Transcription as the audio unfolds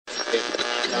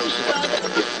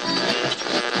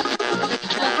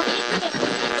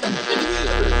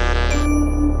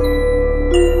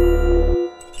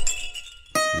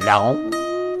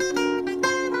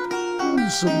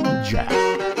Lonesome Jack.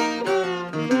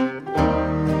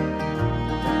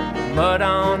 Mud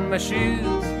on my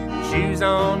shoes, shoes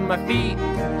on my feet.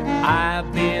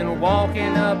 I've been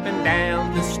walking up and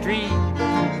down the street.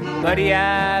 Buddy,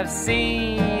 I've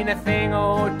seen a thing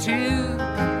or two.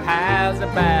 How's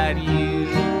about you?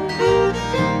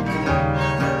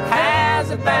 How's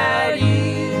about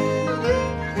you?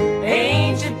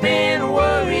 Ain't you been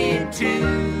worried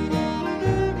too?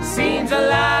 Seems a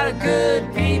lot of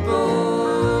good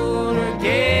people are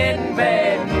getting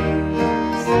bad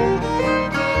news.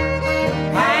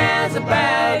 How's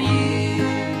about you?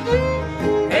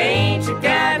 Ain't you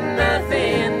got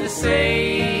nothing to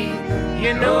say?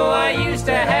 You know I used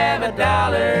to have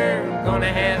 $1,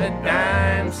 gonna have a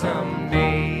dime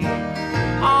someday.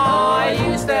 Oh, I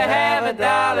used to have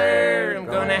 $1, I'm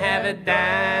gonna have a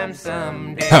dime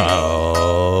someday.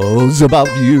 How's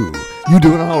about you? You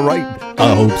doing all right?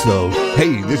 I hope so.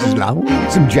 Hey, this is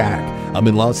Lonesome Jack. I'm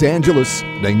in Los Angeles,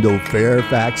 named old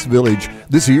Fairfax Village.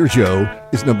 This here show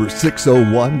is number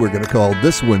 601. We're going to call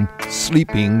this one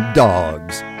Sleeping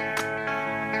Dogs.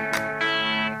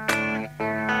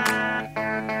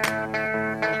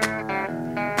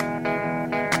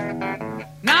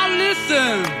 Now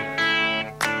listen,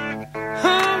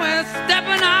 we're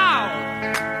stepping out.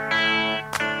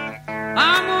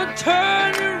 I'm gonna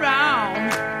turn around.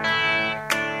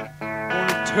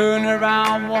 Gonna turn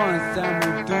around once and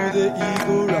we'll do the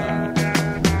eagle run.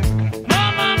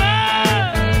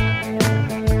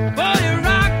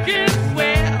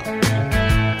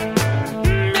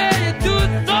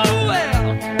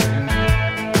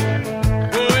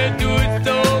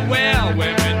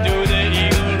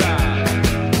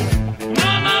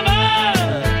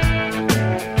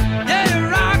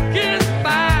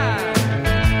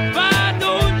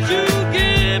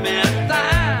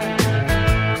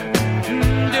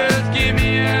 Just give me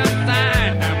a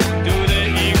sign, I'm gonna do the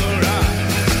eagle run.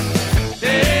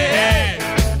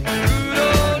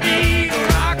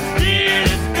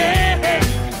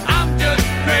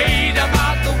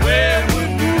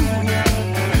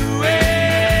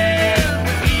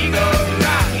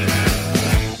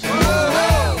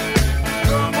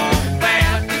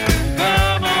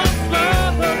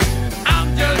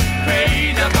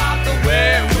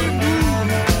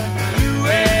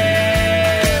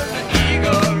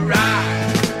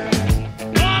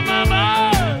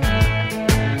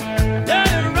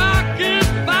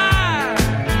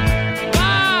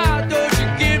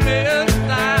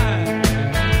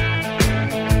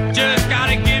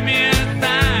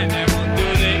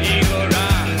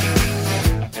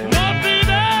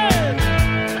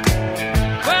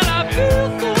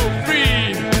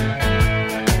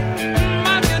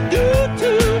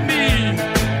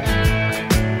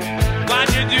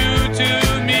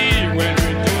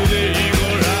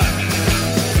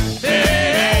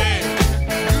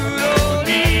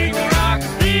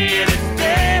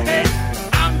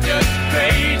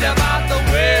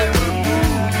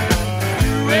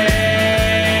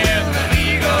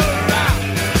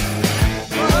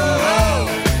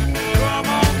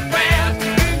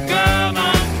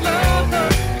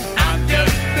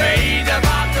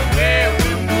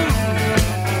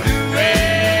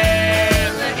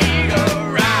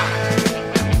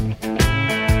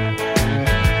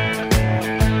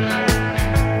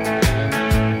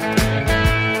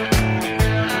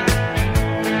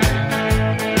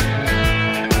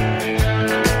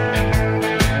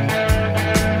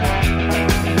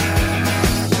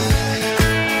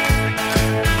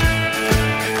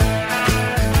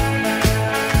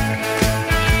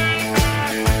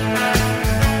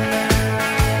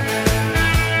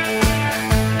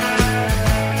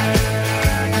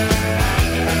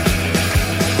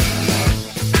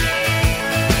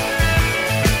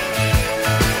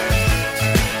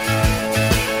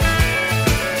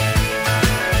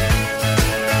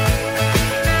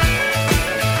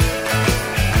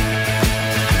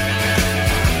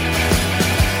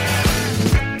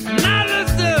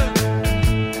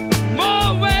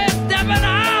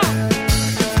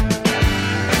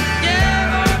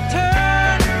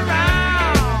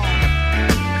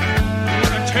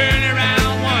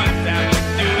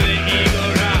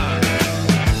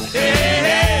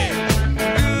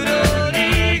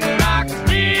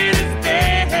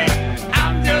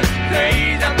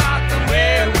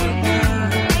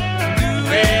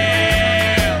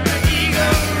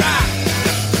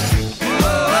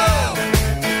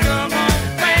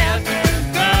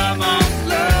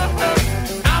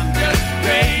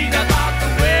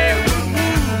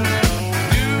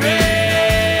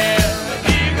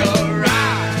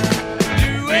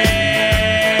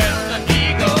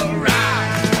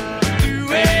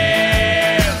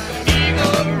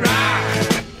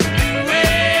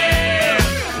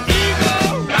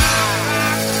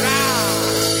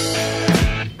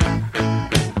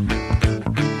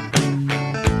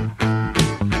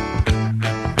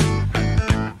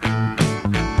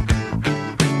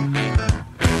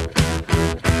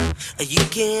 You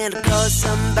can't call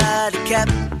somebody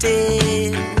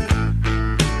captain.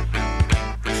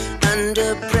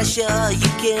 Under pressure you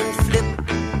can flip.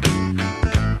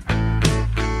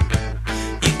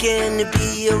 You can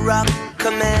be a rock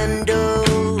commando,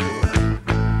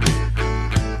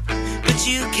 but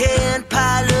you can't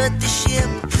pilot the ship.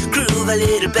 Groove a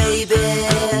little baby,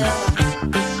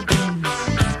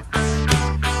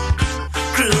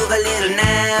 groove a little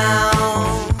now.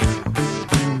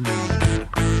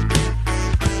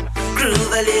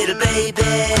 Groove a little baby.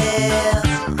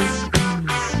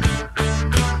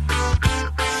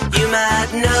 You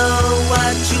might know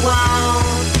what you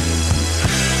want,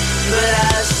 but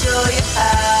I'll show you how.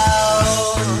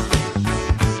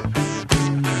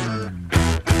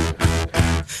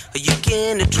 You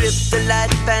can trip the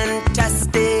light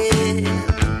fantastic,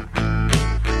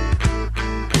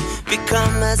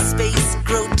 become a space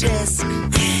grotesque.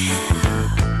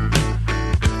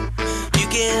 You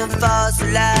can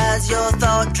fossilize your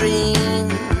thought dream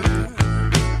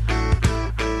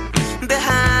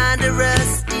behind a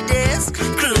rusty desk.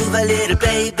 Groove a little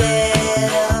baby,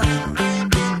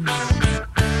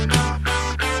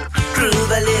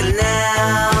 groove a little now.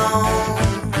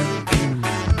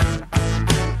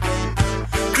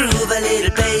 Groove a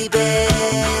little baby.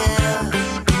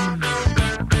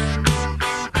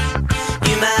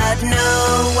 You might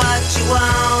know what you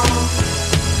want,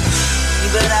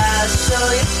 but I'll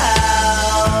show you how.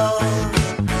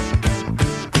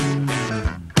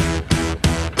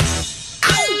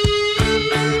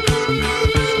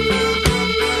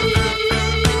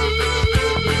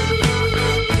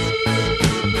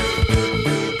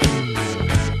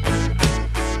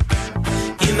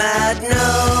 You might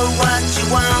know what you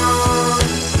want,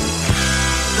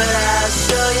 but I'll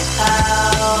show you how.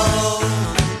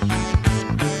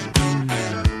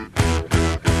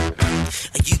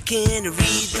 You can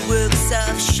read the works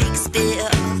of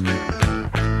Shakespeare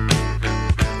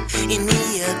in the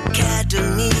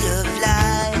Academy of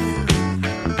Life.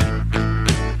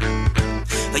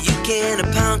 You can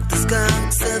punk the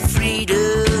skunks of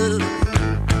freedom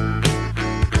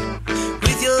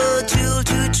with your tool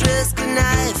to trust a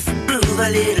knife. Groove a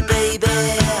little baby,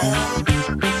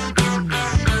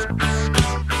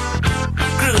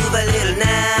 groove a little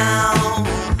now.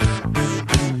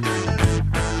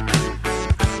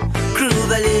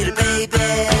 Groove a little baby.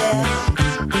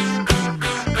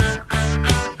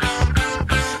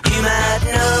 You might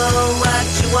know what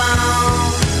you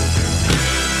want,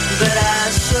 but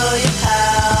I'll show you how.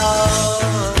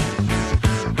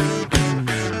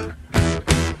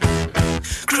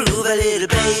 Groove a little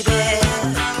baby,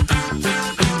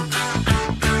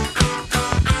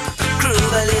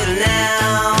 groove a little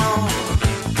now.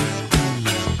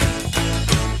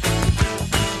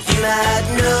 You might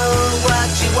know what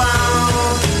you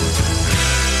want,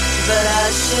 but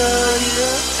I'll show you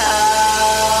how.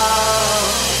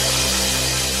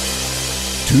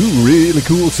 Two really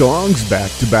cool songs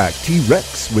back to back.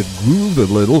 T-Rex with Groove a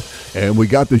Little, and we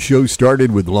got the show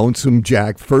started with Lonesome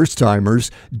Jack First Timers,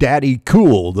 Daddy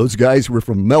Cool. Those guys were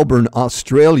from Melbourne,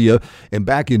 Australia, and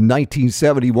back in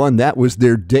 1971, that was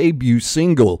their debut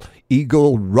single,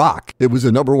 Eagle Rock. It was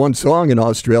a #1 song in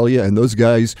Australia, and those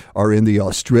guys are in the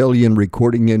Australian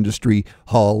Recording Industry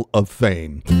Hall of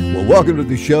Fame. Well, welcome to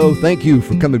the show. Thank you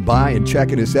for coming by and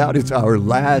checking us out. It's our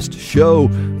last show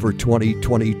for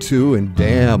 2022, and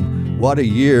damn, what a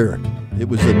year. It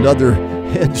was another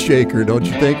head shaker, don't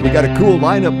you think? We got a cool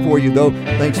lineup for you, though.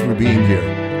 Thanks for being here.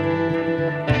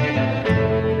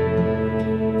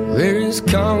 There is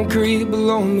concrete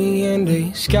below me and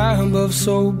a sky above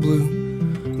so blue.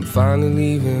 I'm finally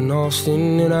leaving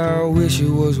Austin and I wish it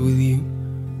was with you.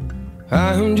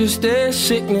 I am just a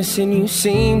sickness and you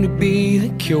seem to be the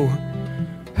cure.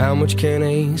 How much can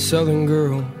a southern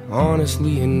girl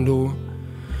honestly endure?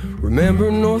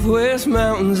 Remember Northwest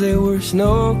mountains, they were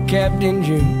snow-capped in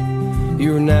June.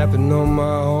 You were napping on my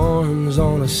arms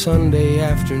on a Sunday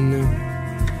afternoon.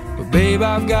 But babe,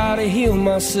 I've gotta heal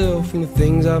myself from the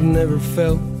things I've never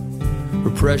felt.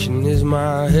 Repression is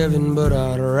my heaven, but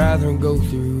I'd rather go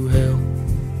through hell.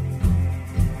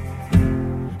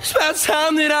 It's about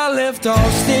time that I left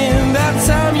Austin. About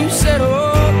time you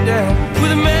settled down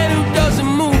with a man who doesn't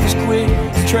move as quick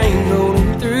as train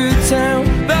rolling through town.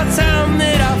 About time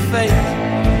that I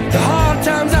faced the hard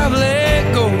times I've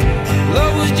let go.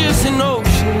 Love was just an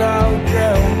ocean I'll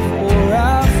drown before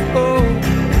I fall.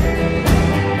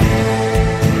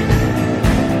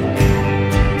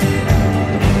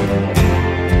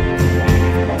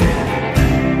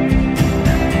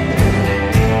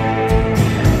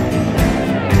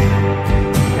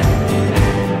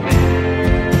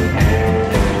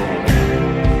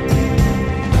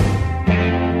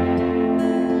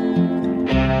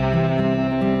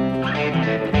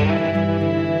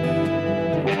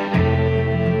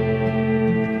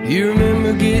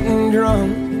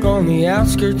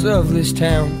 outskirts of this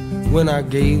town when I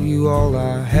gave you all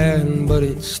I had, but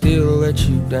it still let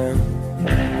you down.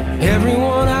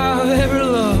 Everyone I've ever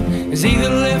loved has either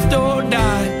left or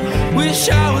died. Wish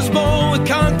I was born with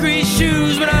concrete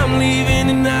shoes, but I'm leaving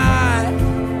tonight.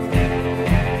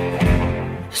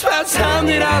 It's about time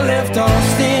that I left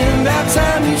Austin, about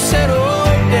time you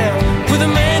settled down with a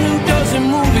man who doesn't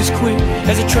move as quick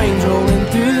as a train's rolling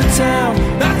through the town.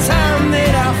 About time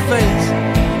that I face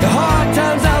the hard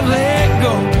times I've let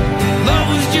go. Love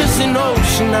was just an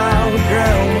ocean I would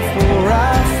drown before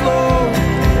I float.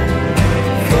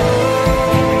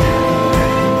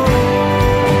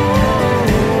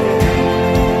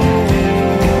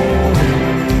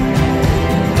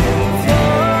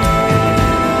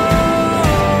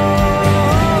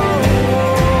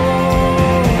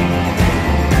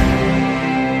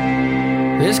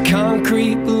 There's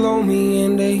concrete below me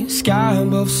and a sky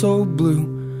above so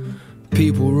blue.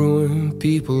 People ruin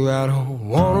people, I don't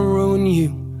wanna ruin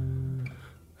you.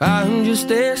 I'm just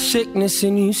their sickness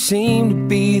and you seem to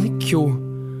be the cure.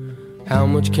 How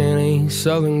much can a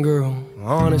southern girl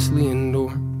honestly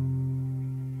endure?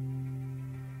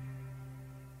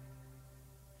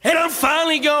 And I'm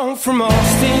finally gone from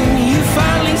Austin, you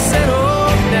finally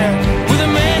settled down with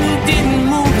a man who didn't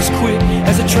move as quick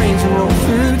as the trains roll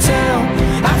through town.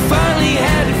 I finally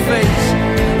had to face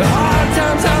the hard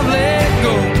times I've let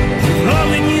go.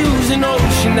 Loving you's an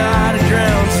ocean I'd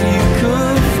drown so you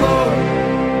could float.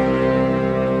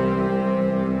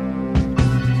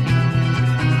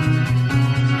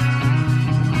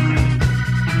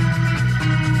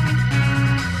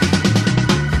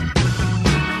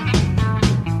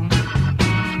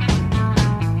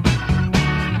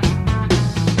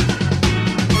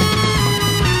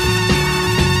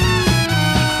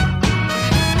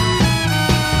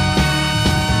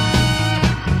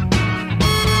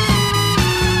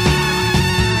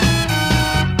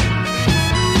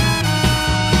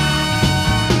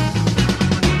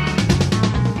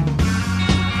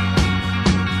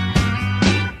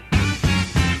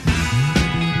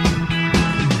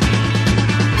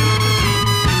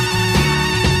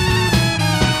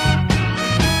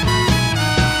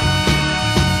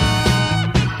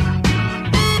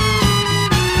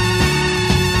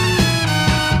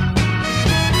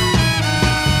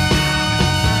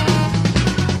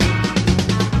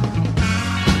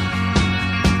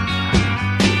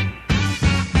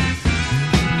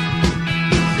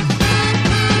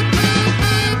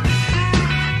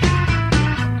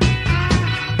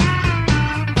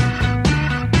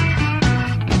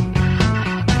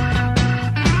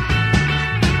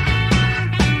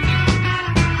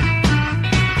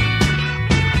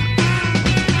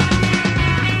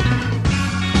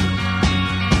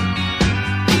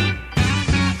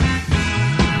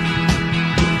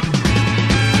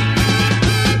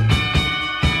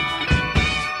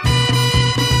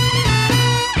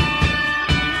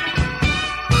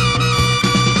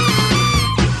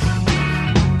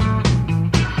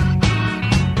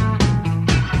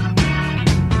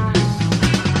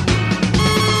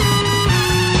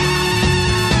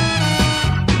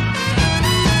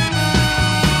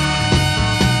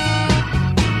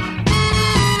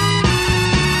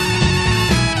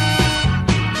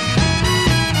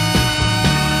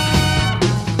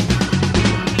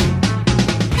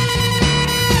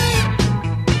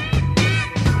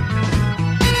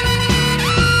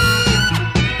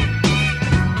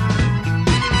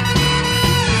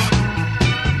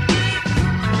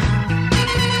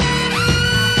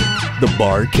 The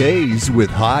Bar-Kays with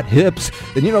Hot Hips.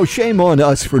 And, you know, shame on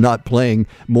us for not playing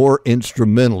more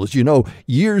instrumentals. You know,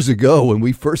 years ago when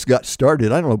we first got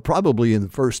started, I don't know, probably in the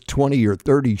first 20 or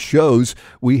 30 shows,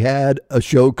 we had a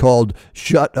show called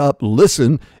Shut Up,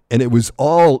 Listen, and it was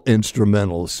all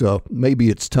instrumentals. So maybe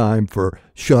it's time for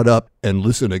Shut Up and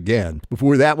Listen again.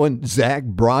 Before that one, Zach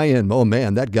Bryan. Oh,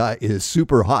 man, that guy is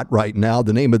super hot right now.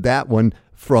 The name of that one,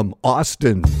 From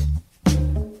Austin.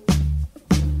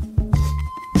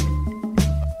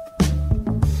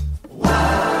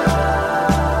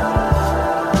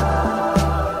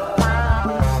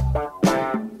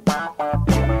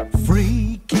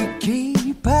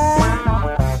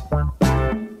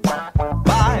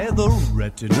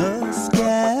 Retina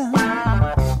scan.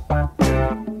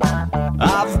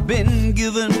 I've been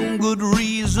given good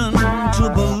reason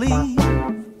to believe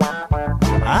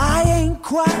I ain't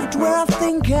quite where I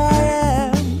think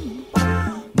I am,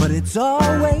 but it's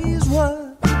always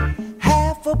worth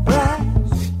half a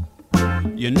blast.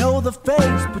 You know the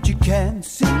face, but you can't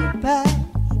see past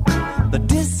the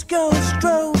disco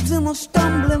strobes and the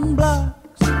stumbling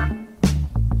blocks.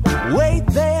 Wait,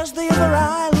 there's the other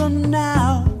island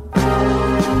now.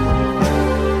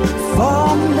 For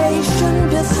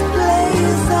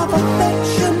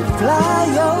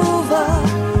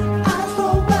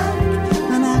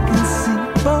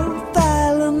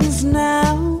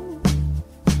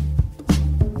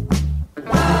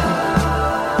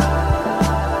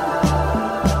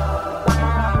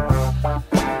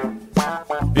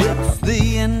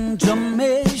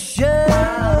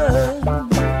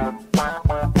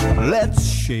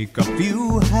shake a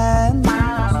few hands.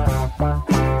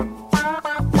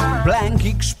 Blank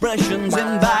expressions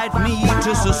invite me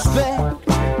to suspect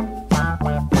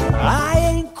I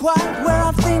ain't quite where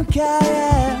I think I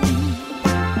am.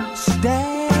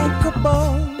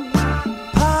 Stackable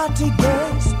party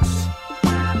guests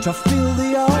to fill the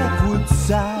awkward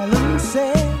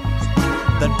silences.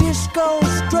 The disco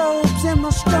strobes in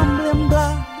the stumbling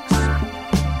blocks.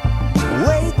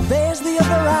 Wait, there's the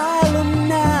other island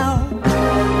now.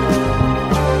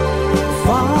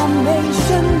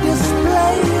 Formation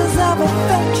displays of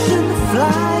affection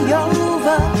fly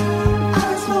over,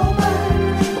 eyes roll back,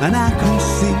 and I can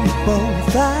see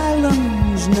both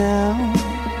islands now.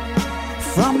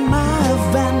 From my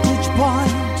vantage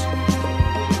point,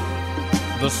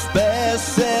 the spare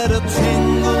set of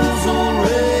tingles will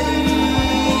raise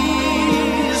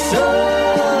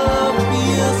up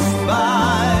your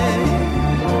spine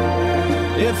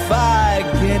if I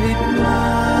get it my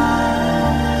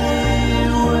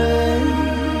way.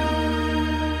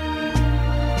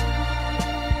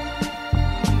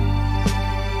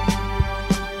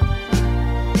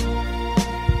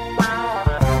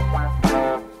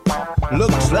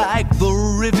 Looks like the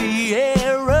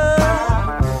Riviera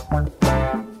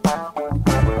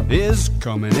is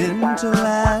coming into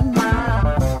land.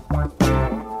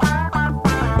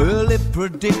 Early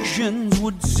predictions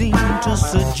would seem to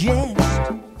suggest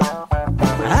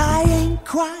I ain't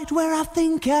quite where I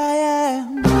think I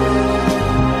am.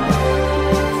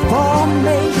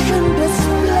 Formation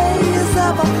displays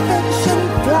of affection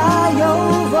fly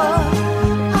over,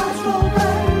 eyes roll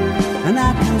back, and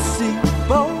I can see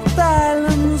both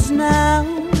islands now.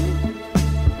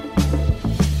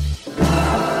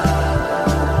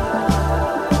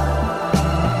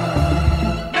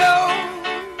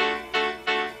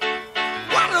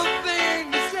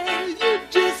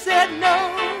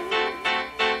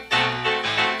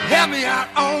 Me out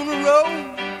on the road.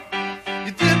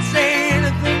 You didn't say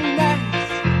anything nice.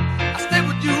 I stayed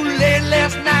with you late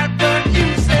last night, but you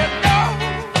said no.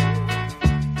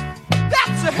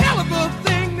 That's a hell of a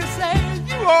thing to say.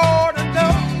 You ought to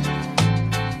know.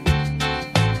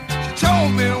 She told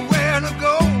me where to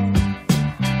go.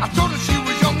 I told her she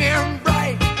was young and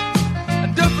bright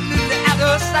and definitely out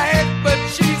of sight, but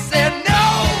she said no.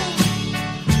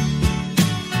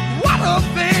 What a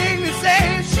thing to say.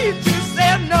 She just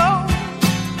said no.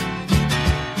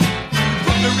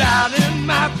 Out in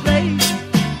my place,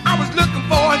 I was looking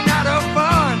for a night of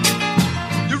fun.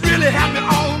 You really had me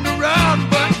on the run,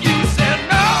 but you said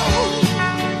no.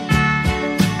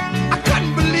 I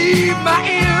couldn't believe my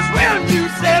ears when you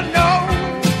said no.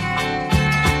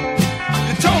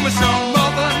 You told me some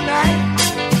other night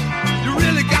you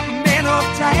really got the man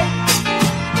uptight.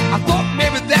 I thought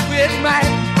maybe that it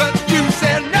might, but you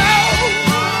said no.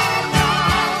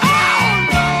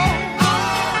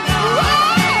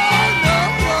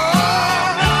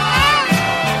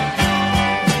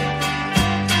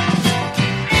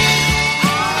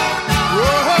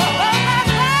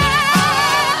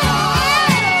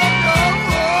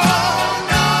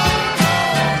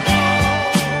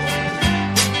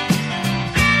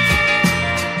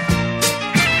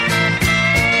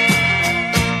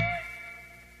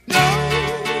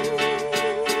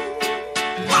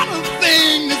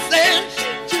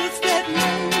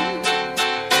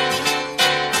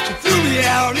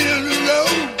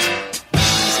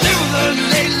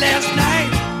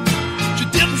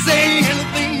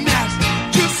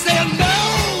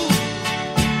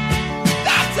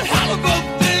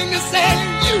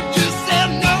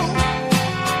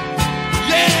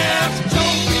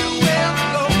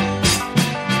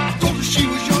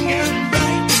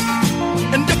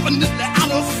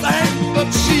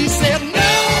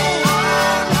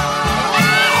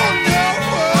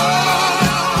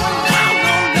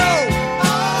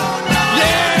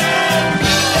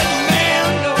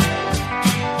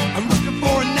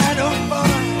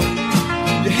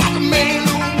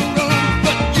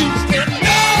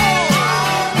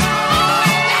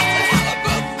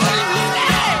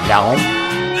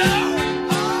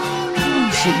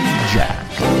 Jack.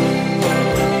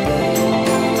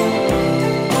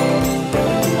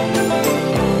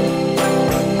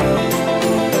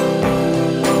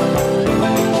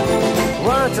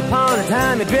 Once upon a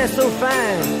time you dressed so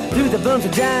fine, threw the bumps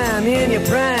of dime in your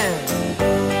prime.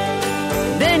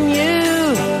 Then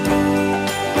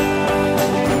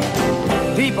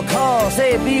people call,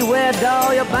 say beware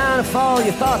doll, you're bound to fall.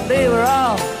 You thought they were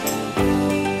all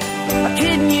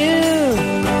kidding you.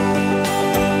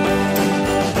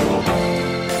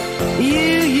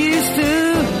 You used to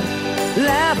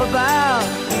laugh about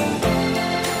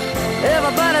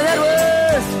everybody that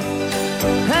was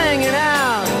hanging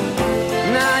out.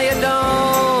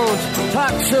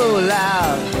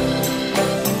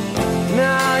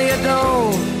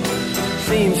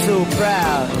 so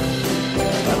proud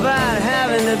about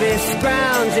having to be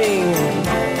scrounging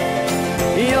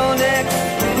your next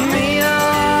meal.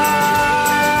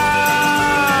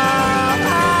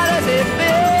 How does it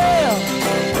feel?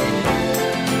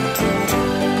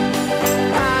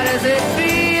 How does it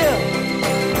feel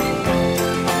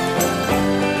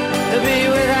to be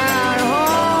without a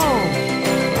home?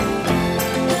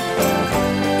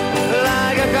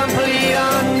 Like a complete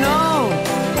unknown,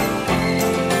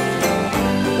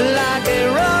 like a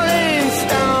rolling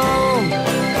stone.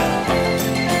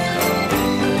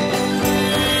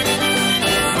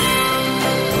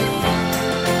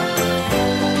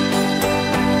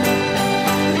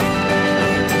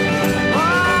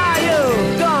 Oh,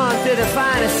 you've gone to the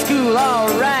finest school, all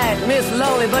right, Miss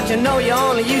Lonely, but you know you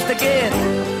only used to get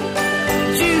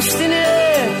juiced in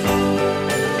it.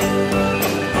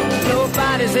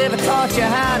 Nobody's ever taught you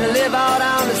how to live out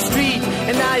on the street,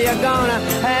 and now you're gonna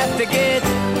have to get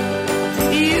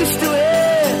used to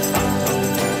it.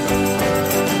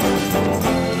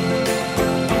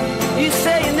 You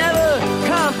say you never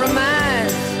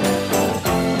compromise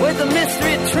with a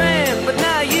mystery tramp, but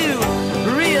now you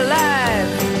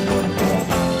realize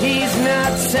he's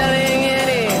not selling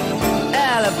any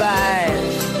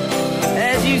alibis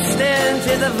as you stare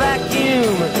into the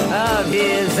vacuum of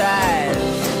his eyes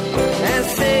and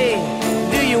say,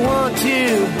 do you want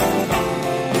to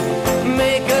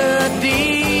make a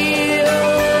deal?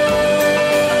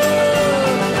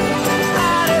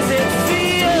 How does it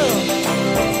feel?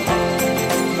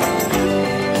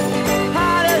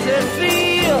 How does it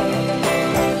feel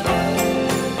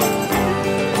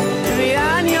to be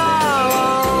on your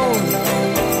own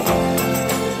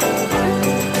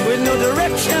with no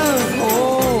direction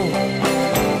home?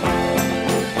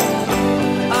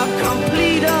 A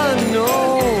complete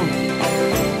unknown,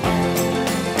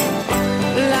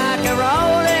 like a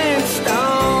rolling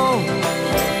stone.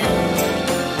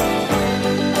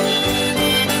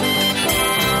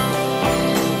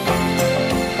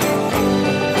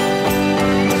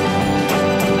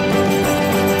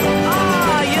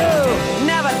 Oh, you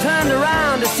never turned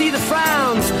around to see the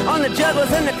frowns on the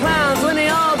jugglers and the clowns when they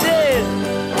all did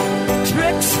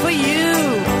tricks for you.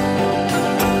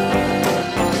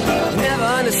 Never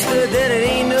understood that it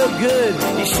ain't no good.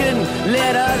 You shouldn't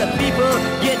let other people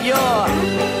get your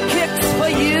kicks for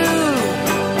you.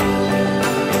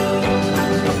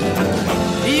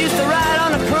 You used to ride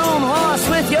on a chrome horse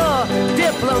with your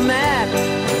diplomat,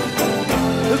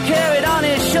 who carried on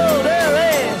his shoulder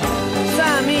a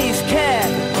Siamese cat.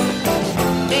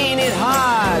 Ain't it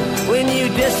hard when you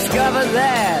discover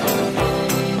that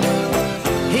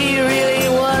he really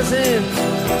wasn't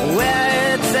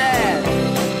where it's at?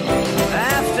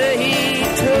 After he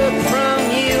took from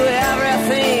you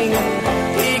everything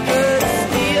he could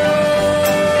steal.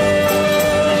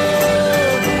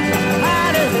 How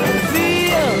does it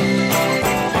feel?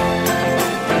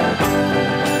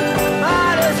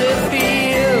 How does it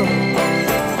feel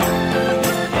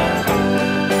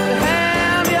to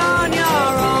have you on your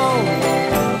own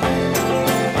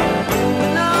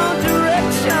with no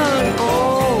direction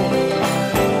home,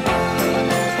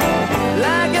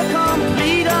 like a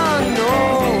complete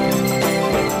unknown,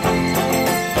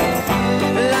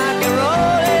 like a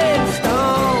rolling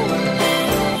stone?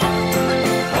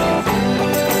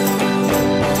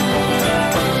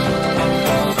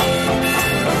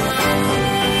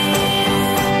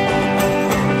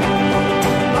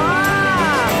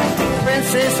 Ah,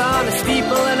 princess on the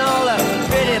steeple and all the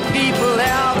pretty people,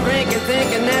 they're all drinking,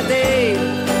 thinking that they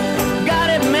got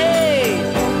it made,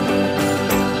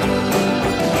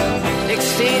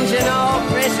 exchanging all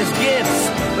precious gifts.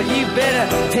 But you better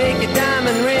take your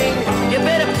diamond ring, you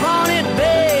better pawn it,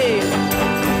 babe.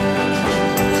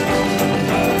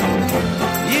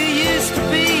 You used to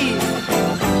be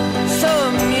so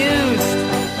amused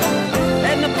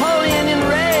at Napoleon in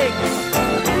rags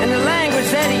and the language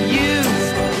that he used.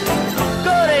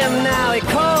 Go to him now, he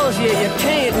calls you, you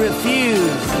can't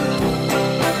refuse.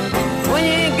 When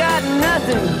you ain't got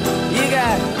nothing, you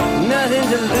got nothing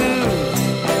to lose.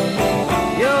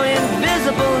 You're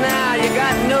invisible now, you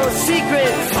got no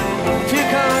secrets to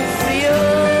conceal.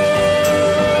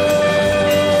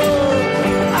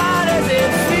 How does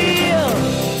it feel?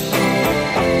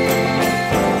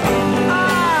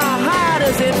 Ah, how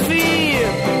does it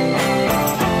feel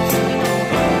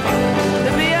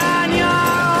to be on your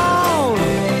own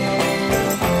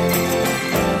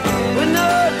with no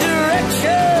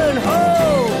direction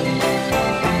home,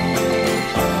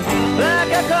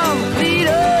 like a complete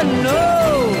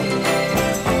unknown,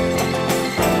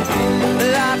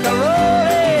 like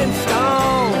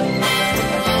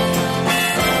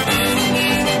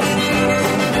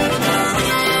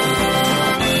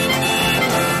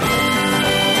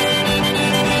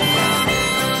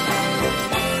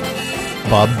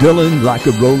Bob Dylan, Like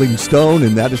a Rolling Stone,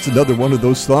 and that is another one of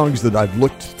those songs that I've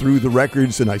looked through the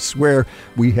records, and I swear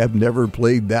we have never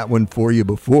played that one for you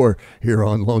before here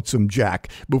on Lonesome Jack.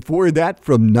 Before that,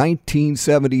 from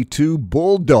 1972,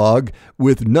 Bulldog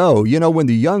with No. You know, when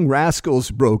the Young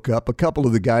Rascals broke up, a couple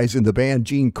of the guys in the band,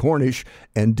 Gene Cornish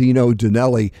and Dino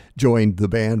Donnelly, joined the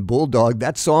band Bulldog.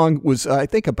 That song was, I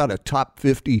think, about a top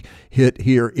 50 hit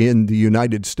here in the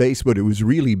United States, but it was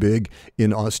really big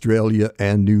in Australia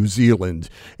and New Zealand.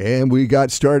 And we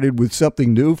got started with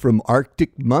something new from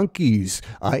Arctic Monkeys,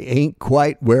 I Ain't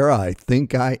Quite Where I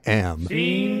Think I Am.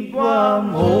 Sin tu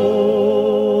amor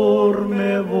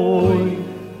me voy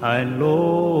a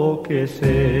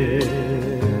enloquecer.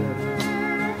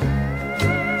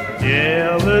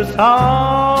 Jealous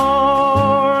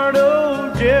heart,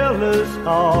 oh jealous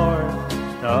heart,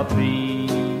 stop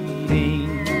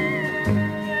beating.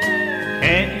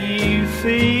 Can't you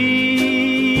see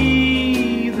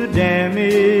the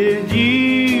damage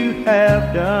you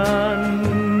have done?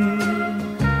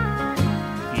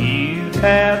 You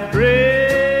have driven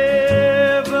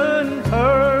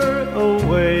her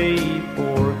away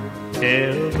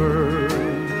forever.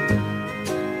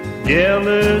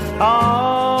 Jealous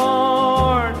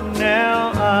heart,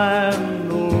 now I'm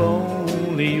the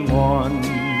lonely one.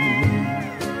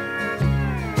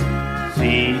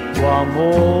 Si tu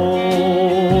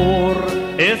amor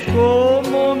es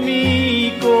como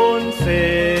mi conciencia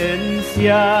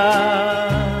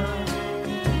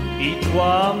y tu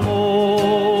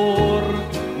amor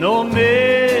no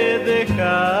me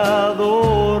deja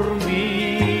dormir.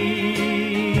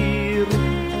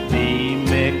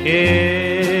 Dime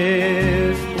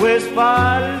que esto es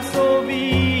falso,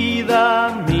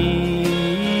 vida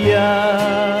mía.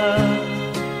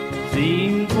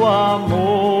 Sin tu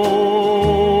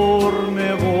amor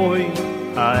me voy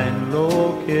a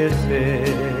enloquecer.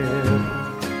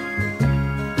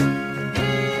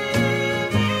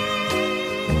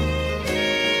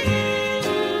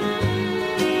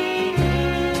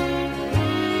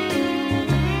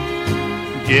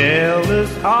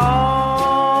 Jealous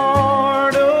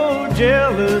heart, oh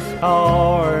jealous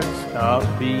heart, stop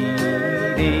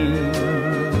beating.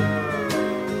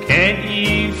 Can't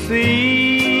you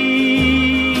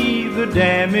see the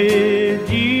damage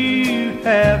you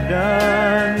have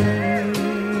done?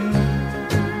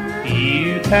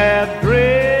 You have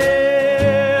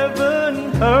driven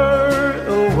her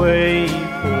away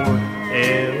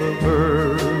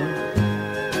forever.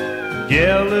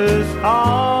 Jealous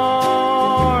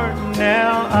heart,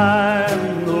 now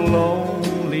I'm the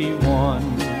lonely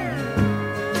one.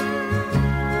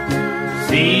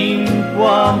 Sin tu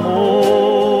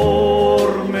amor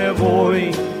me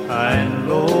voy a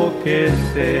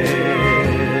enloquecer.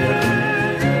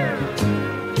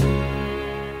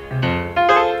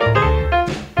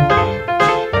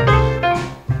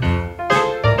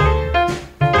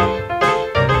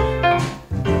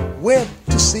 Went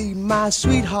to see my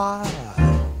sweetheart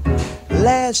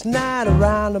last night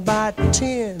around about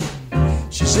 10.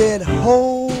 She said,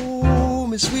 hold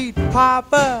me, sweet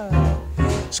papa,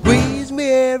 squeeze me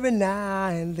every now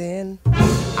and then.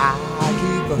 I'll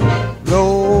keep her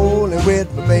rolling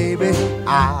with my baby.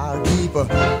 I'll keep her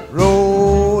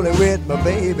rolling with my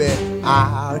baby.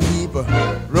 I'll keep her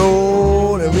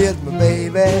rolling with my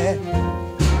baby,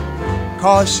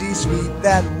 'cause she's sweet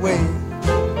that way.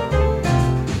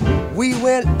 We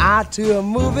went out to a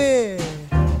movie,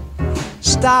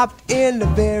 stopped in the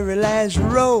very last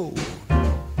row.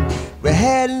 We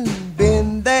hadn't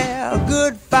been there a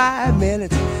good 5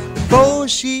 minutes before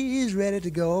she's ready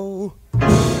to go.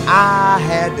 I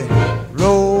had to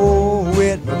roll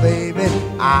with my baby.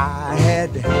 I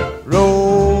had to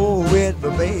roll with my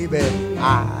baby.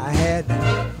 I had to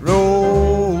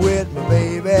roll with my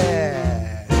baby,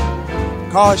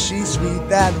 'cause she's sweet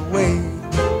that way.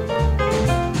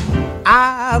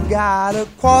 I've got a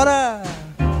quarter,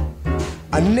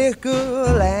 a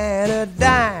nickel and a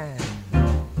dime.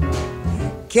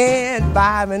 Can't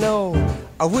buy me no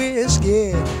a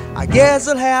whiskey, I guess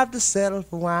I'll have to settle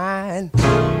for wine.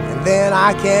 And then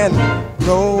I can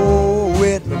roll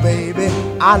with my baby.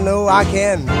 I know I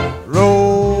can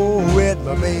roll with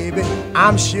my baby.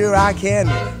 I'm sure I can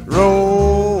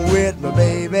roll with my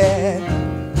baby,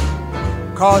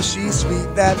 'cause she's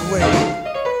sweet that way.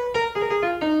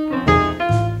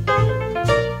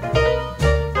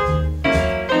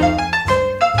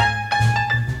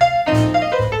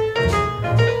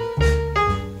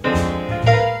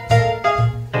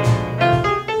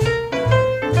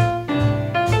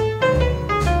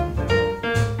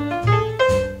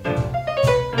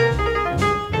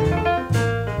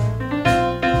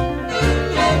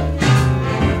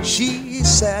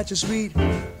 such a sweet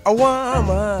a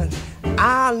woman,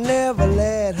 I'll never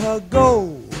let her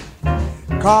go.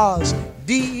 'Cause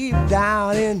deep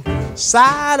down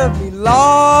inside of me,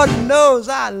 Lord knows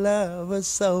I love her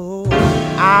so.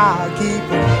 I'll keep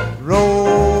her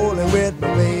rolling with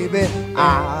my baby.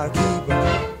 I'll keep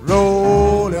her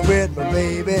rolling with my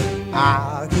baby.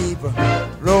 I'll keep her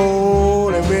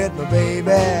rolling with my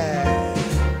baby.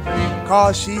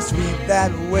 'Cause she's sweet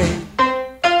that way.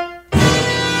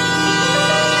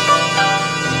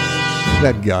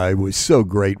 That guy was so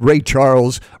great. Ray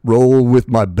Charles, Roll With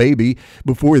My Baby.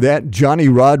 Before that, Johnny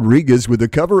Rodriguez with a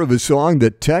cover of a song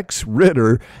that Tex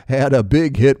Ritter had a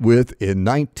big hit with in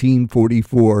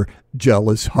 1944,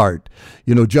 Jealous Heart.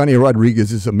 You know, Johnny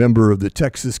Rodriguez is a member of the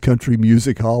Texas Country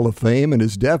Music Hall of Fame and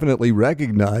is definitely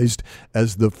recognized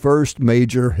as the first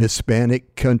major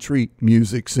Hispanic country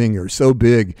music singer. So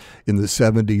big in the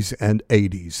 70s and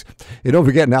 80s. And don't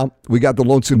forget now, we got the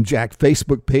Lonesome Jack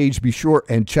Facebook page. Be sure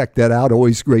and check that out.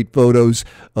 Always great photos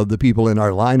of the people in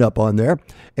our lineup on there.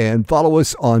 And follow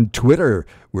us on Twitter.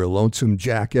 We're Lonesome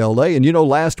Jack LA. And you know,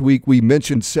 last week we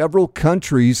mentioned several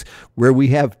countries where we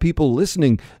have people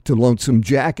listening to Lonesome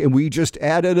Jack, and we just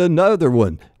added another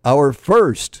one. Our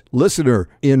first listener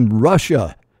in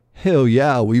Russia. Hell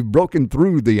yeah, we've broken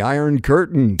through the Iron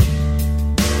Curtain.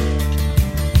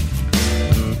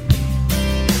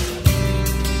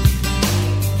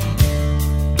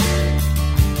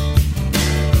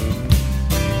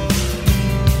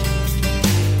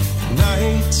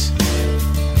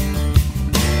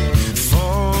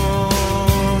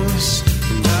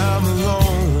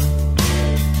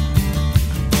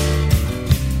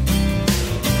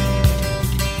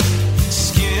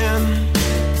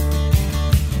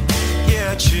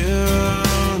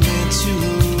 Chill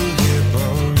into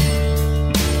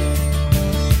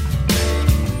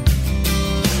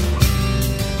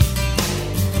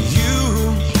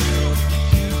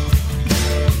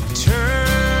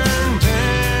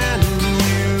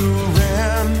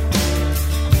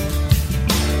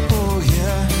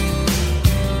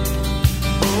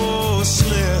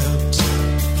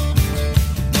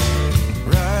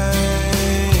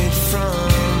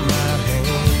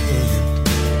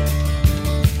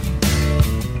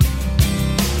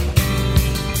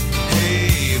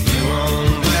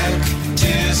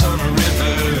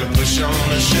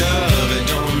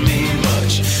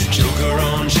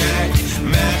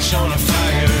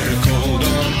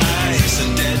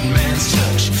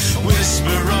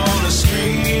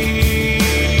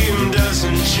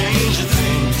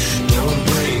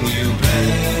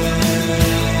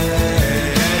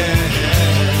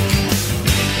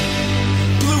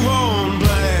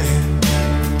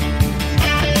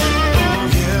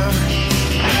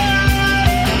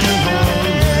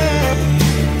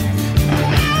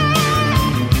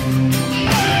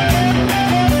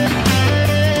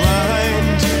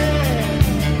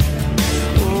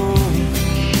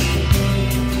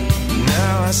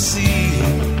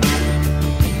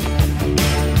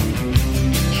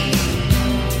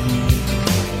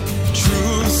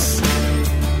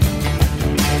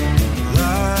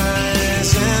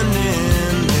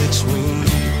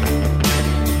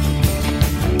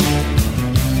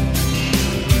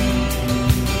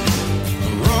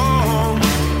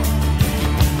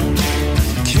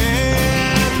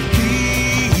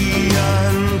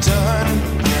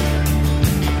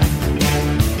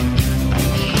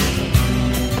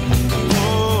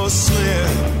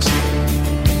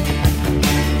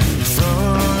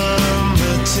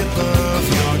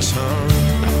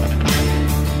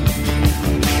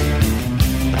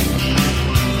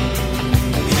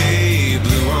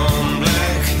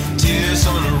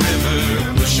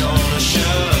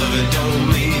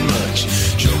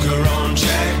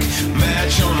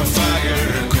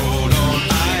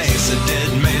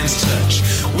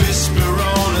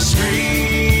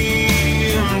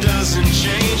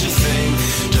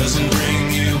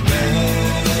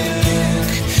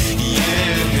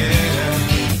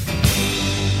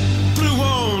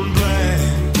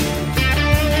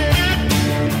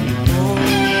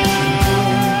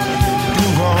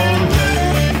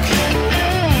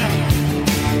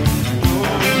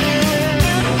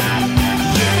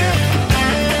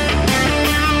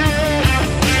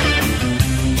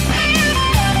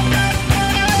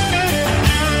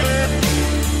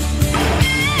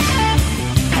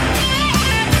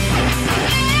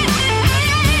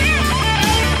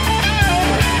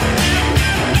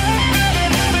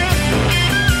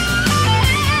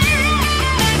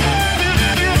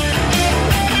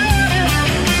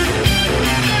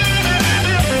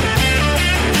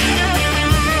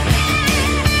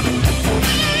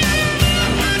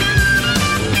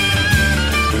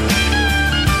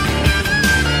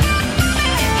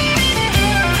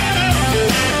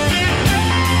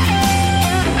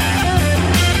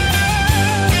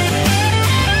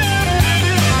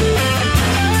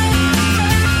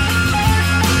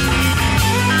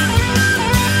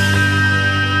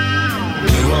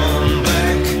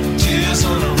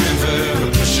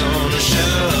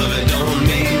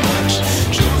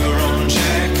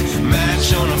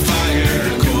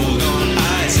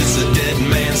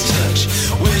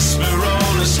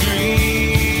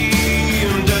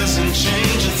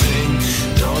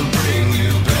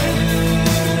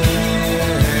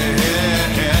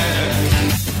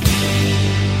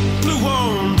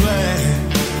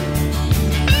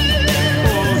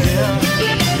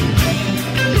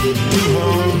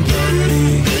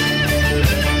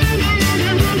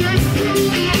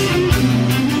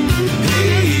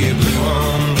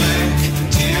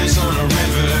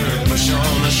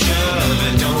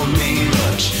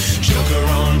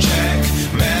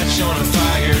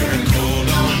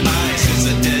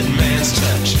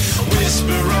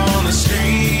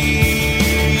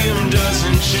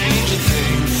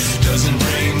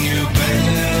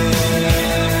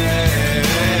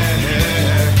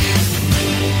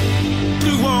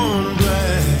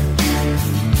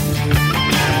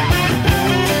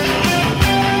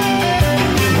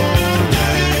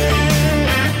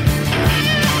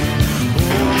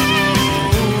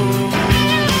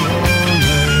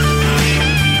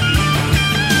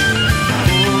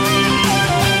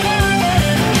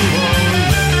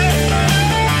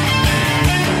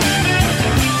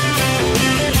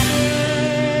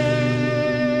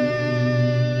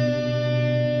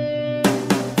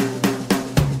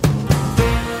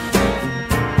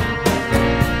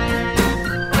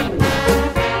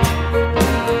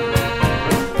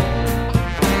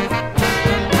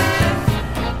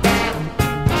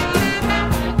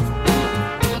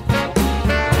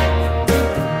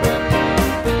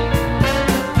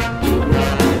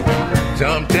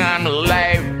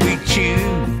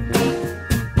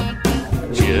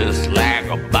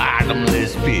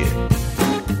fit.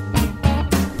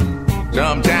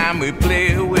 Sometimes we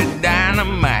play with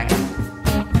dynamite.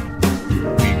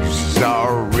 Fuse is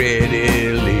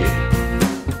already lit.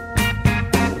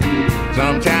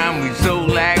 Sometimes we soar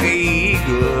like an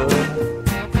eagle,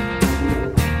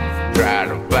 try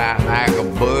to fly like a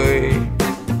bird.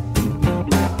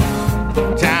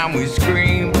 Sometimes we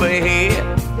scream for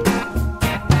help,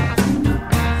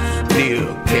 still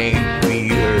can't be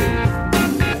heard.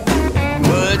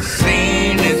 What's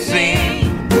seen is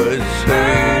seen, what's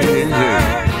heard is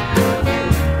heard.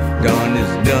 Done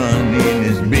is done in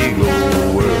this big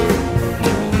old world.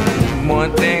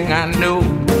 One thing I know,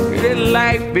 that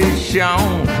life is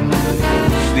shown.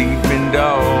 Sleeping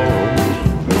dogs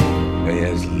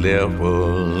best left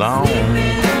alone.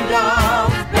 Sleeping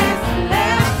dogs best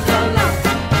left alone.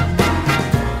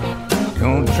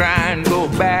 Don't try and go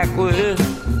backwards.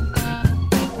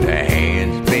 The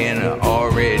hand's been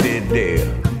already there.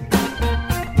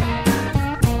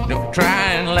 Don't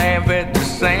try and laugh at the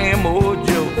same old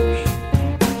jokes.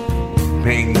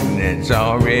 Pain that's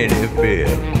already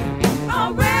felt.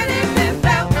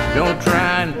 Don't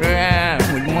try and drive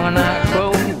with one eye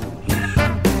closed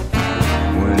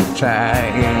when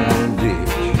tied in a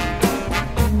ditch.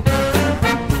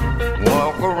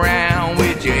 Walk around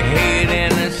with your head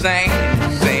in the sand,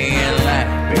 saying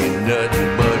life ain't nothing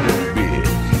but a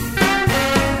bitch.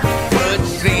 What's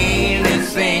seen is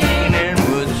seen and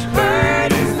what's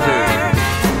heard is heard.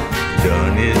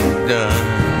 Done is done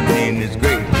in this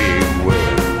great big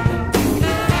world.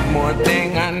 One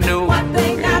thing I know,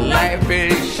 life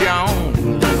is shown.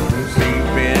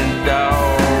 Sleeping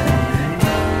dog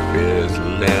is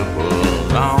left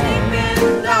alone.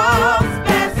 Sleeping dogs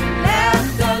best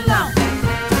left alone.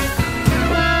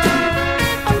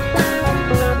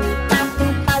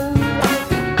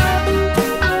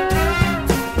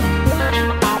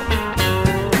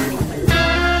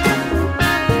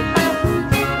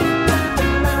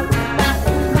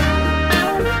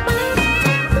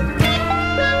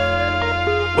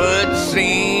 What's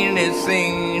seen is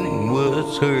seen, and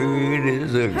what's heard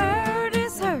is heard. Heard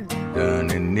is heard. Done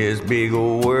in this big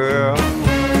old world.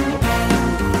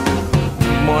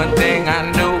 One thing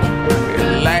I know,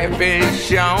 that life is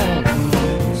shown.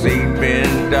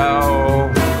 Sleeping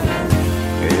dog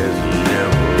is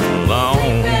left alone.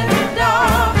 Sleeping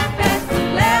dog is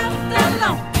left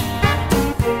alone.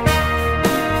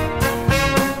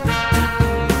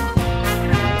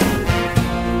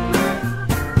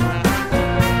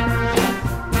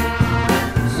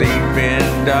 Sleeping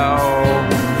dog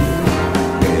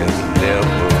is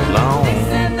left alone.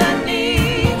 Fixing the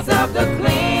needs of the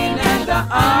clean and the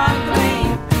unclean.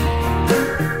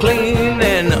 Clean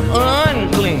and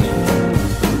unclean.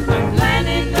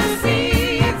 Planting the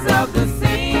seeds of the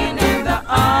seen and the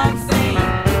unseen.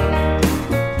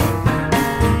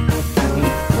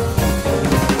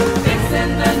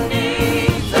 Fixing the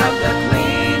needs of the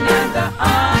clean and the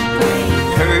unclean.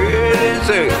 Heard is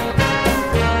heard.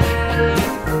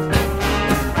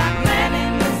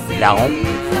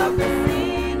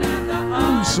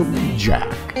 Lonesome Jack.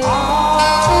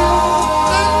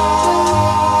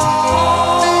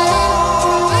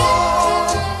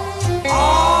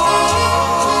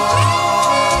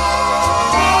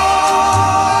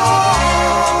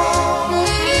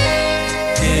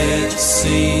 It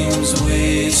seems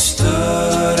we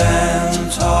stood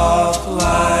and talked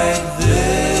like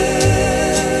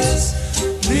this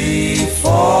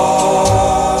before.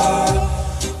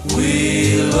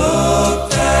 We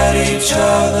looked at each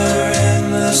other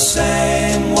in the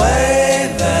same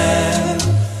way then,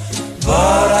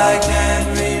 but I can't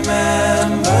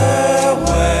remember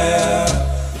where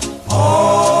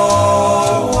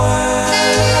or when.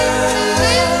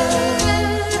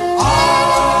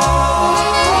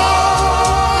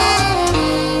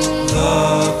 The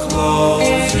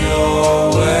clothes you're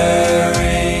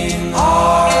wearing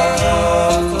are the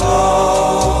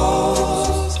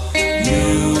clothes you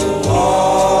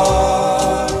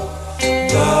wore.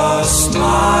 The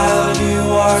smile you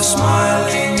are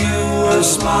smiling, you were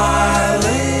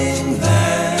smiling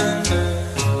then,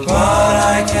 but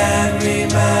I can't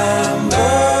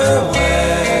remember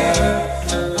where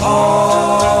or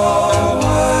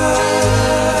when.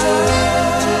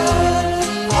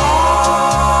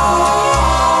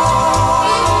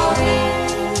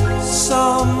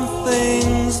 Some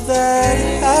things that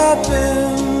happen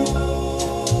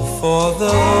for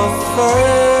the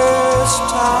first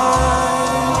time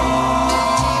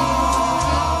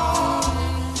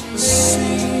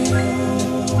seems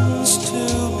to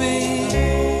be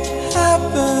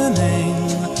happening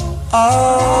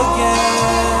again.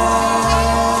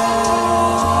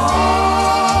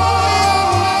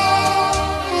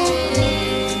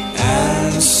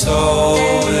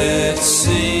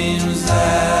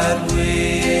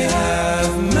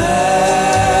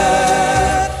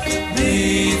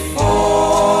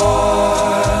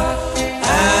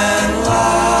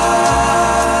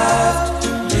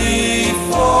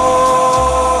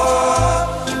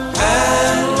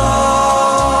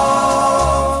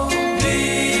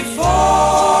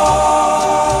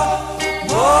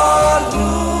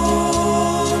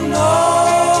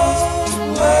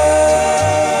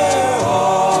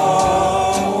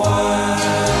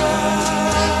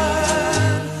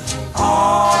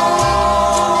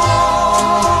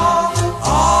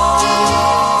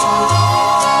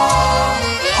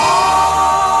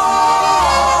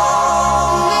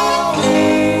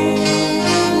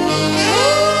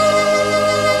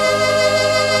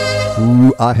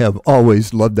 I have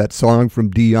always loved that song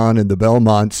from Dion and the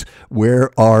Belmonts,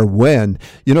 Where Are When.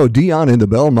 You know, Dion and the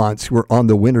Belmonts were on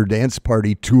the Winter Dance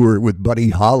Party tour with Buddy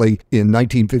Holly in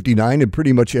 1959, and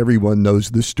pretty much everyone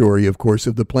knows the story, of course,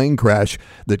 of the plane crash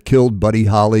that killed Buddy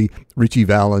Holly, Ritchie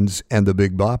Valens, and the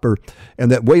Big Bopper,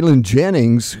 and that Waylon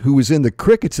Jennings, who was in the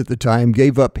Crickets at the time,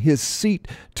 gave up his seat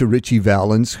to Ritchie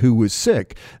Valens, who was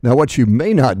sick. Now, what you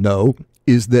may not know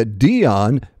is that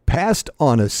Dion passed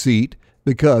on a seat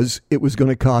because it was going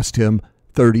to cost him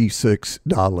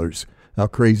 $36. How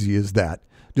crazy is that?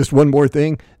 Just one more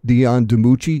thing, Dion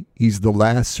DiMucci, he's the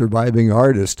last surviving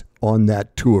artist on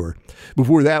that tour.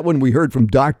 Before that one, we heard from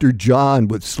Dr. John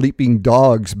with Sleeping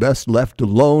Dogs, Best Left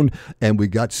Alone, and we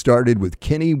got started with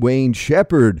Kenny Wayne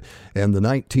Shepherd and the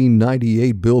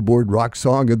 1998 Billboard Rock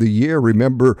Song of the Year,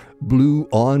 remember, Blue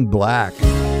on Black.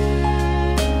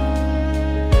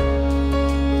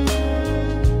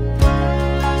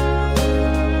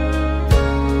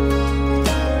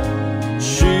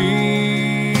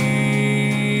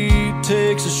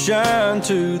 Takes a shine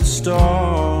to the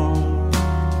stars.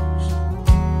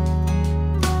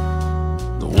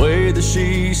 The way that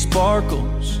she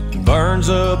sparkles and burns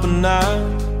up a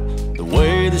night, the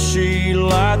way that she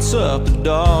lights up the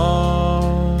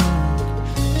dark.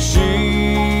 She's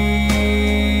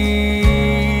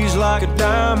like a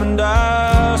diamond,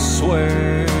 I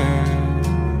swear,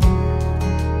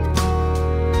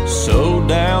 so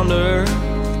down to earth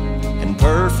and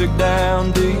perfect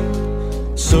down deep,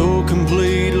 so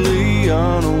completely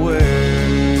unaware.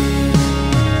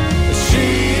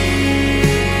 She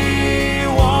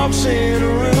walks in a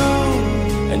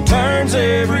room and turns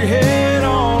every head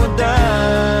on a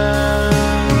dime.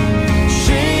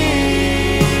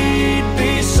 She'd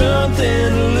be something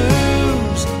to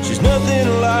lose. She's nothing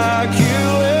like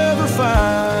you'll ever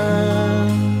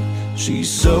find. She's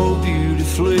so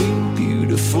beautifully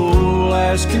beautiful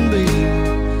as can be,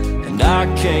 and I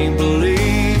can't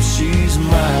believe she's mine.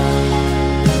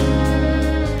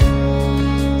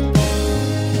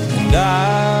 And I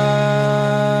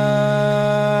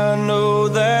know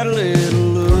that little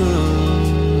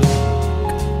look.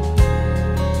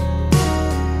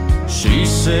 She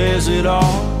says it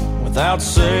all without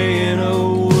saying a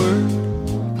word.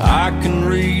 I can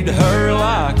read her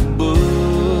like a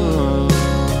book,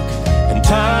 and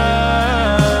time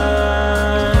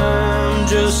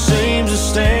just seems to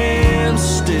stand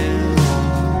still.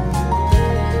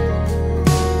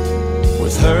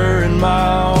 With her in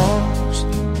my arms,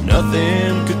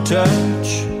 nothing could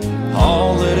touch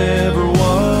all that ever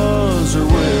was or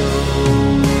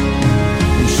will.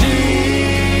 And she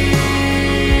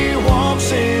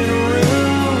walks in a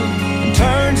room and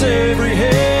turns every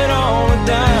head on a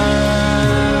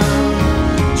dime.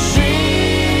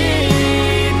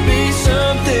 She'd be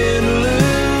something to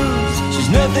lose. She's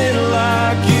nothing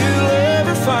like you'll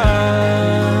ever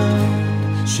find.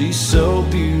 She's so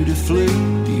beautifully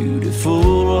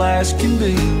beautiful as can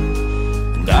be,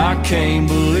 and I can't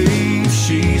believe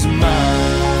she's mine.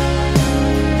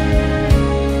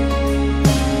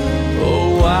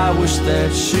 Oh, I wish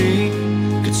that she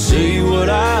could see what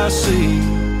I see.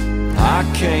 I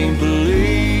can't believe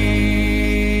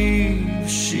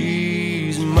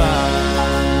she's mine.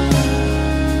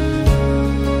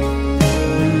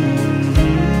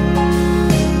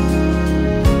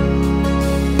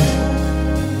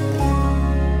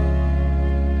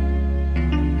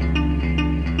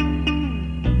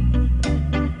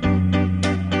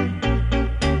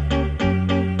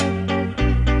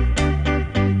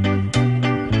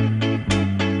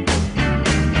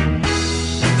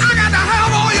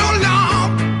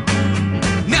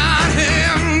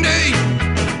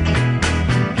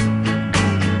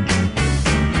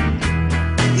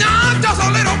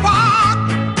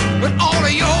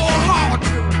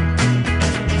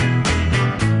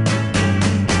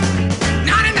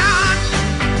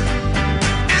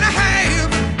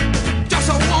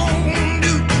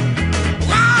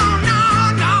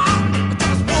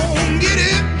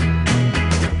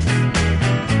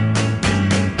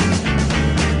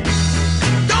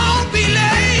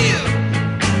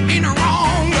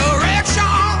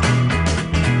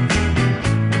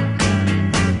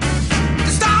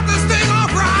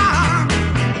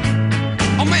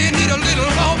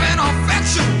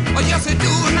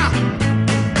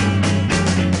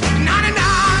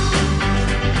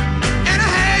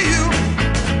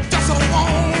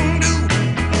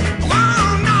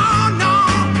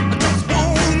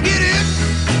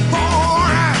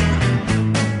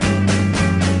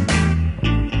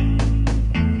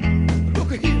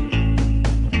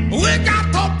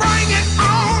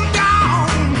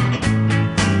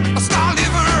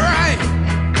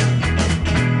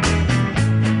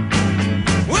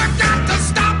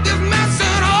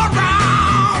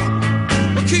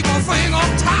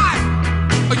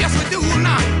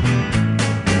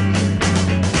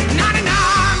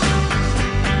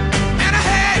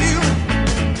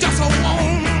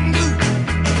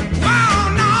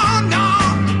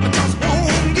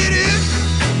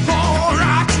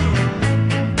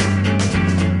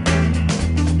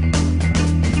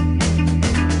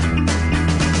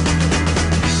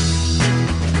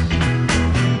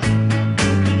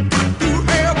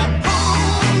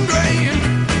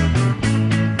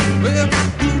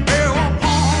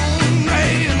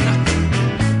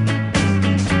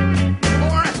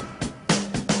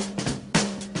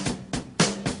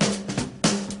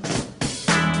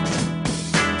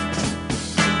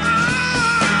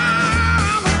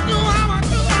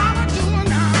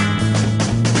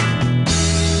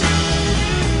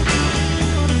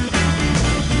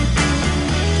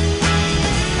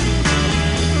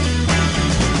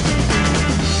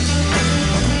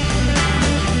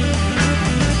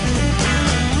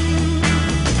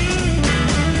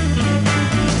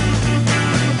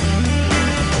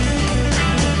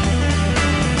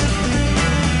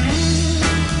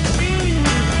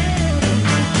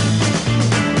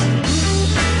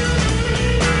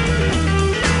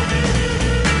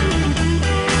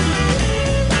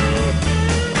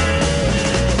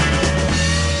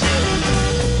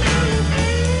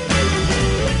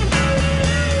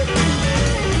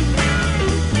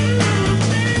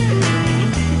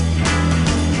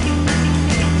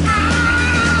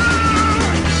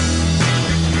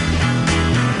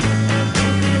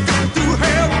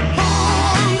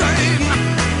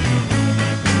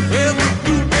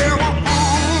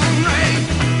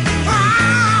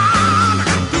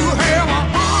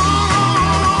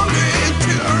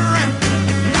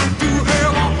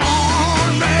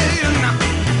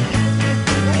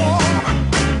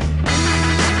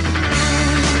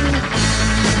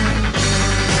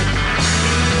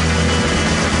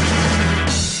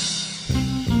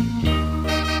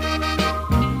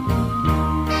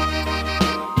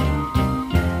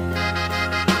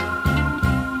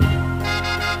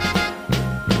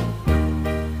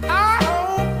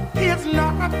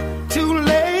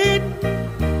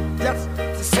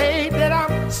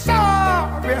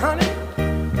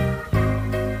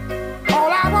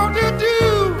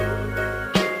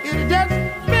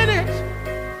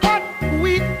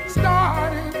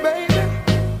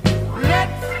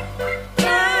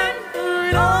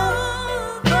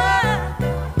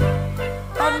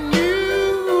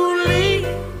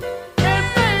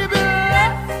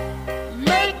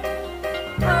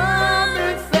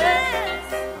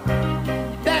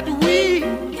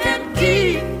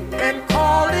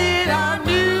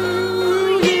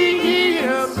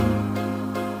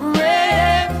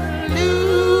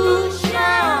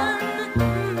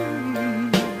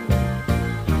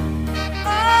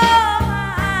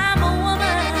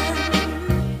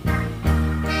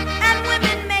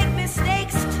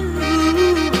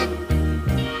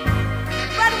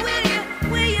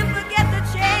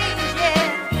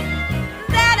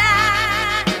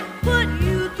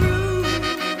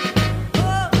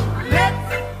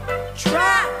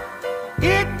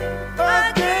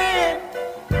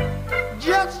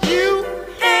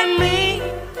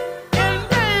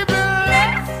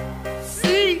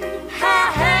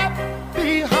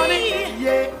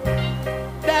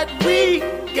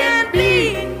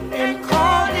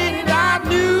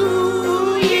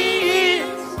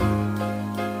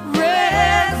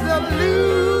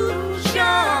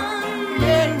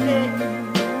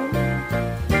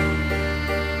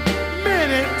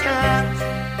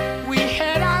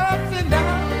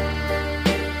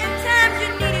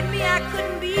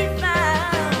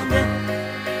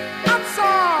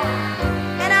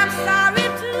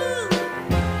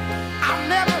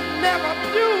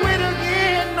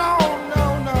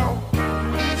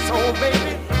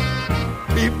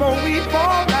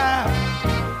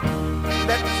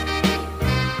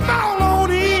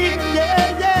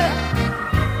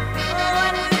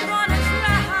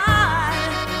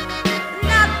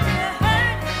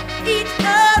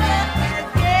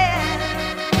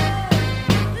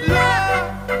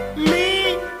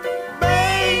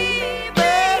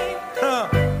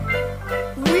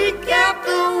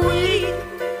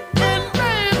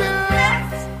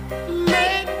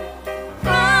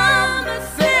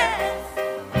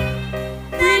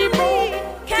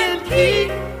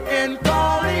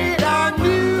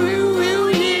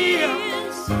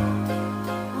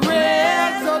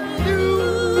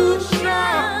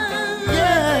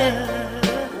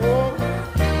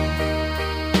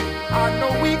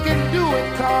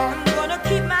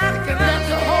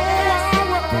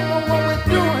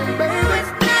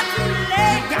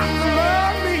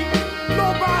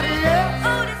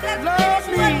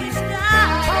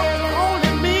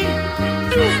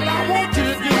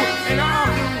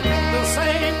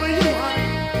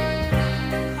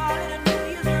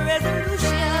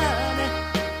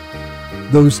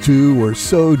 Those two were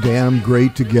so damn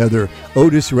great together.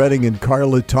 Otis Redding and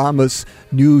Carla Thomas,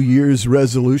 New Year's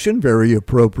Resolution, very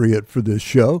appropriate for this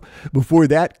show. Before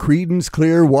that, Creedence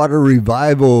Clearwater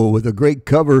Revival with a great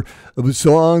cover of a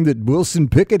song that Wilson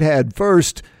Pickett had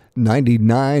first,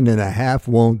 99.5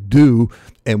 Won't Do.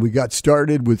 And we got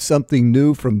started with something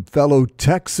new from fellow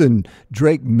Texan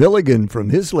Drake Milligan from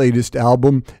his latest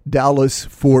album, Dallas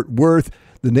Fort Worth.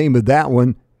 The name of that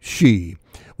one, She.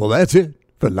 Well, that's it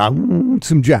for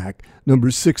Lonesome Jack.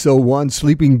 Number 601,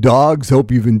 Sleeping Dogs.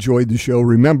 Hope you've enjoyed the show.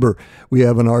 Remember, we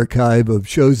have an archive of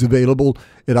shows available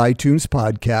at iTunes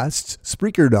Podcasts,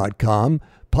 Spreaker.com,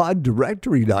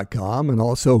 PodDirectory.com, and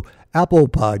also Apple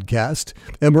Podcast.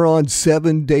 And we're on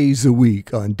 7 days a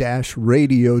week on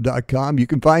DashRadio.com. You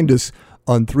can find us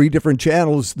on 3 different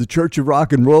channels, the Church of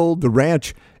Rock and Roll, the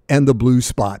Ranch, and the Blue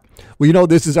Spot. Well, you know,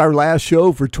 this is our last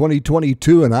show for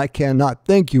 2022, and I cannot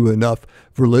thank you enough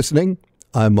for listening.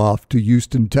 I'm off to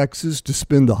Houston, Texas to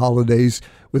spend the holidays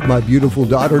with my beautiful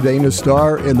daughter, Dana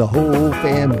Starr, and the whole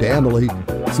family.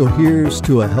 So here's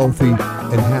to a healthy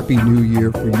and happy new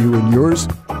year for you and yours.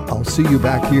 I'll see you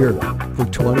back here for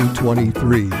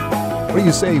 2023. What do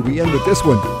you say we end with this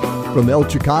one? From El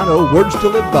Chicano, Words to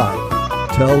Live By.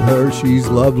 Tell her she's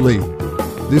lovely.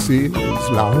 This is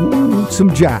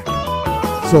Lonesome Jack.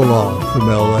 So long from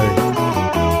L.A.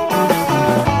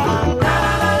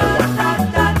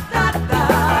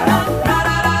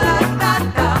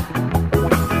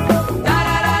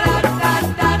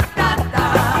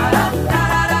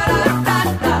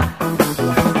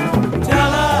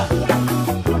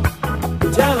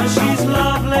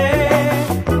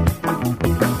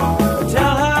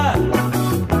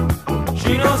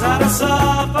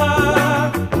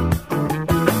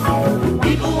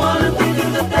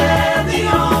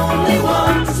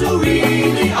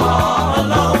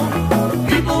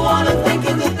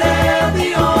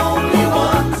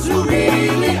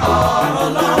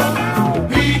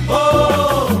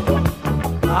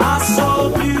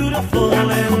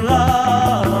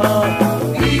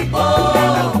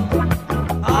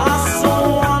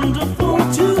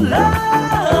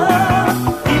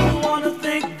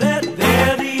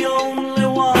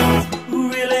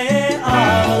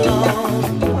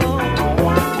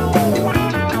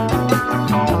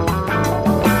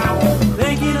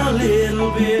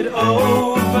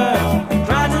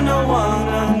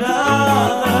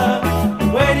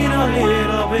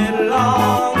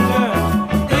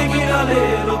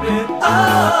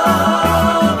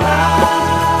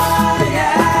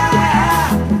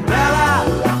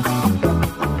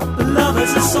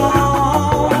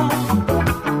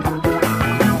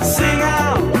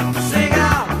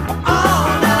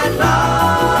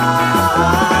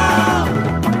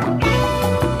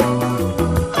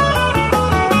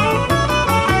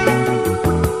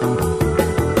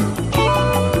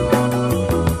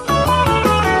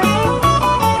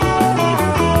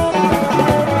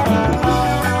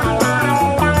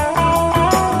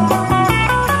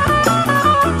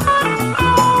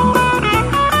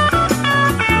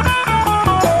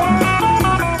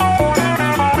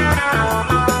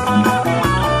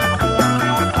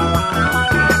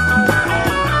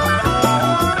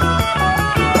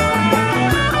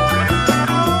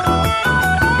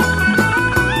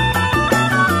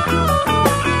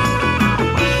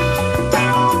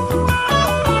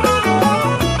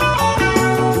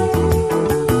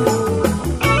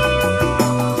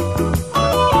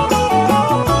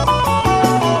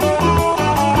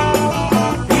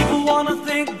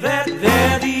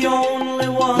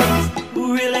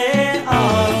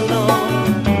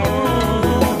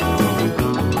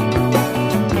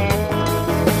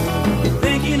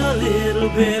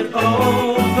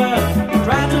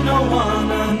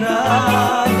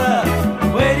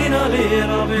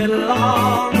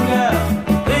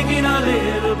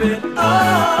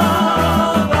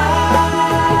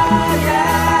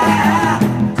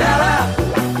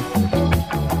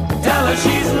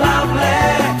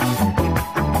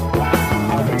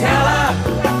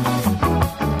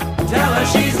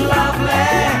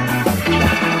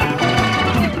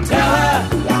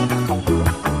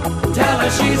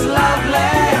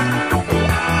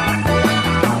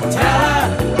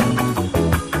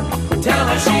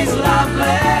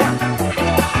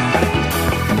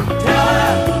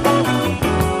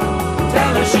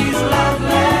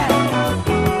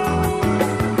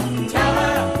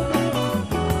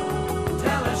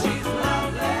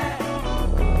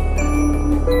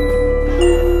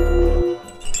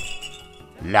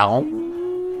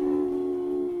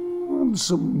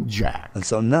 Lonesome Jack. And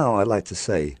so now I like to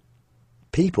say,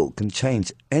 people can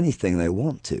change anything they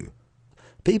want to.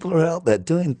 People are out there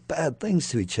doing bad things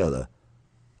to each other.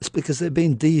 It's because they're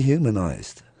being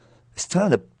dehumanized. It's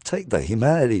time to take their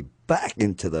humanity back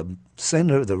into the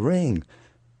center of the ring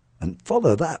and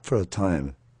follow that for a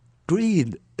time.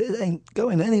 Greed, it ain't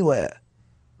going anywhere.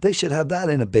 They should have that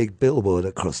in a big billboard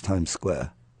across Times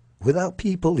Square. Without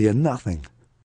people, you're nothing.